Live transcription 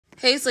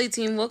Hey Slay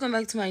team, welcome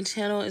back to my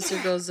channel. It's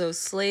your girl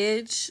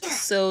ZoeSlayage.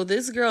 So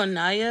this girl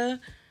Naya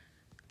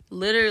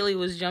literally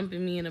was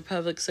jumping me in a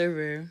public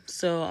server.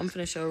 So I'm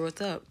finna show her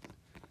what's up.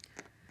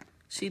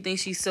 She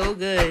thinks she's so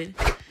good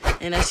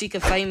and that she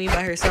could fight me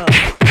by herself.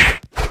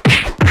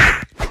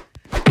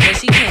 But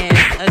she can't.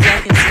 As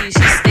y'all can see,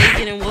 she's stay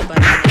getting whooped by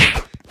me.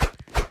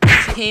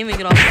 She can't even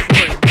get off the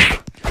floor.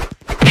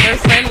 Her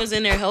friend was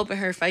in there helping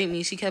her fight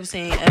me. She kept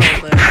saying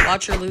L, but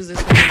watch her lose this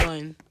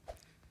 1-1.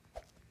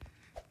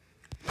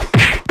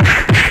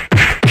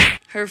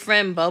 Her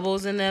friend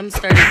Bubbles and them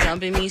started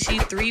jumping me. She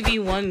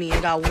 3v1 me and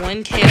got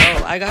 1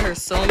 KO. I got her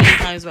so many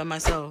times by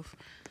myself.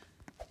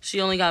 She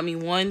only got me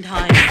 1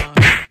 time, y'all.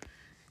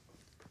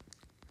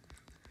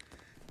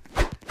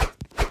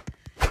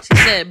 She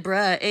said,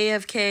 bruh,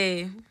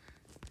 AFK.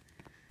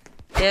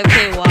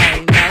 AFK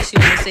why? Now she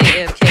wanna say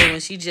AFK when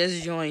she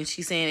just joined.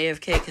 She's saying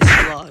AFK because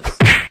she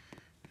lost.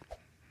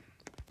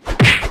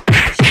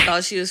 She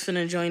thought she was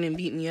finna join and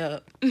beat me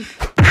up.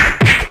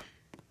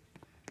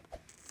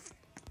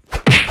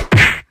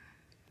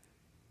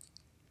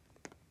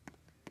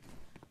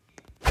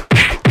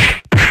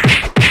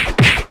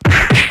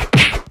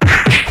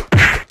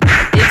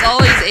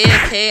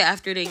 AFK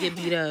after they get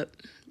beat up.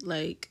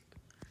 Like,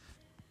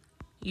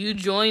 you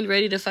joined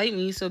ready to fight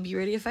me, so be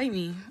ready to fight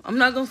me. I'm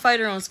not gonna fight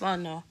her on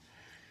spawn though.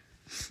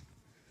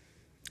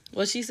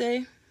 What she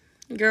say?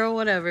 Girl,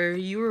 whatever.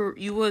 You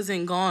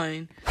wasn't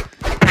gone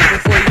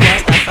before you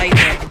lost that fight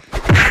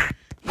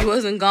though. You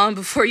wasn't gone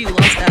before you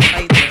lost that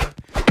fight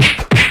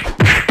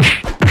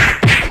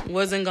though.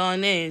 Wasn't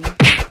gone then.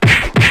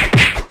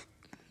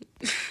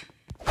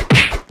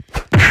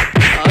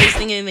 Always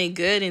thinking they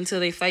good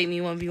until they fight me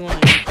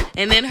 1v1.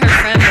 And then her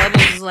friend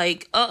Bubbles was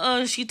like,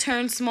 she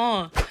turned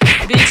small.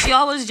 Bitch,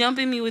 y'all was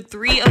jumping me with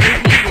 3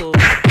 other people.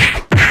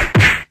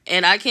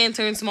 And I can't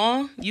turn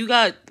small? You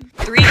got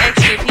 3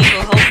 extra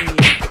people helping you.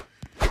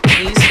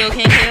 And you still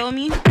can't KO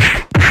me?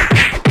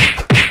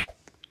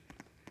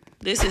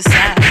 This is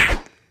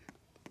sad.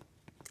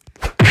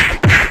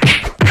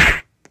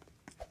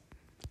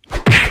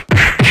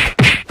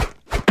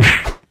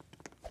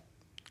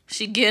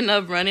 She getting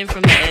up running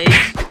from the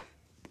edge.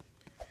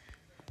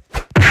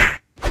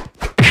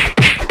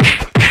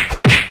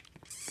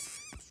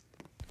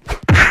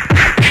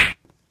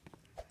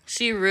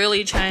 She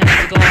really trying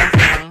to go off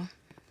now.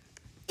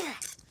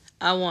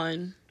 I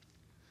won.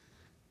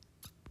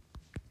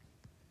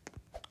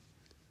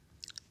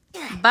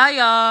 Bye,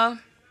 y'all.